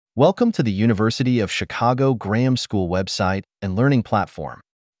Welcome to the University of Chicago Graham School website and learning platform.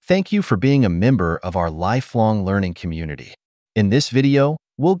 Thank you for being a member of our lifelong learning community. In this video,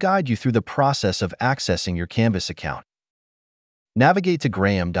 we'll guide you through the process of accessing your Canvas account. Navigate to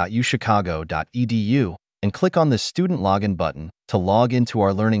graham.uchicago.edu and click on the Student Login button to log into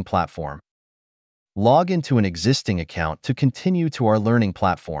our learning platform. Log into an existing account to continue to our learning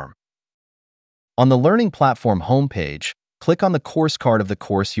platform. On the Learning Platform homepage, click on the course card of the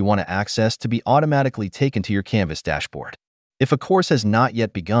course you want to access to be automatically taken to your Canvas dashboard. If a course has not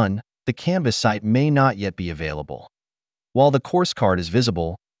yet begun, the Canvas site may not yet be available. While the course card is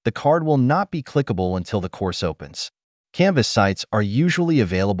visible, the card will not be clickable until the course opens. Canvas sites are usually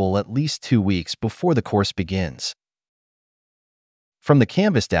available at least 2 weeks before the course begins. From the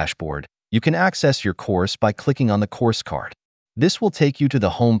Canvas dashboard, you can access your course by clicking on the course card. This will take you to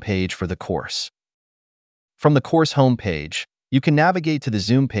the home page for the course. From the course homepage, you can navigate to the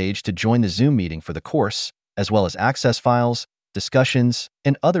Zoom page to join the Zoom meeting for the course, as well as access files, discussions,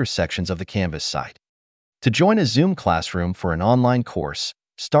 and other sections of the Canvas site. To join a Zoom classroom for an online course,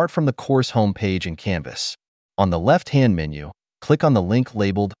 start from the course homepage in Canvas. On the left-hand menu, click on the link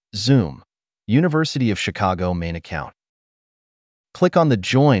labeled Zoom, University of Chicago Main Account. Click on the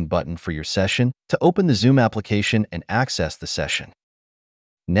Join button for your session to open the Zoom application and access the session.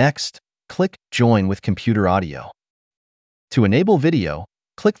 Next, click Join with Computer Audio. To enable video,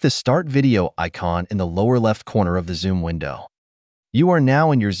 click the Start Video icon in the lower left corner of the Zoom window. You are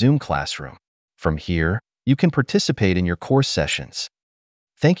now in your Zoom classroom. From here, you can participate in your course sessions.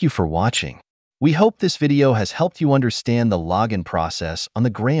 Thank you for watching. We hope this video has helped you understand the login process on the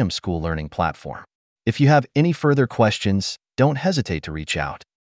Graham School Learning platform. If you have any further questions, don't hesitate to reach out.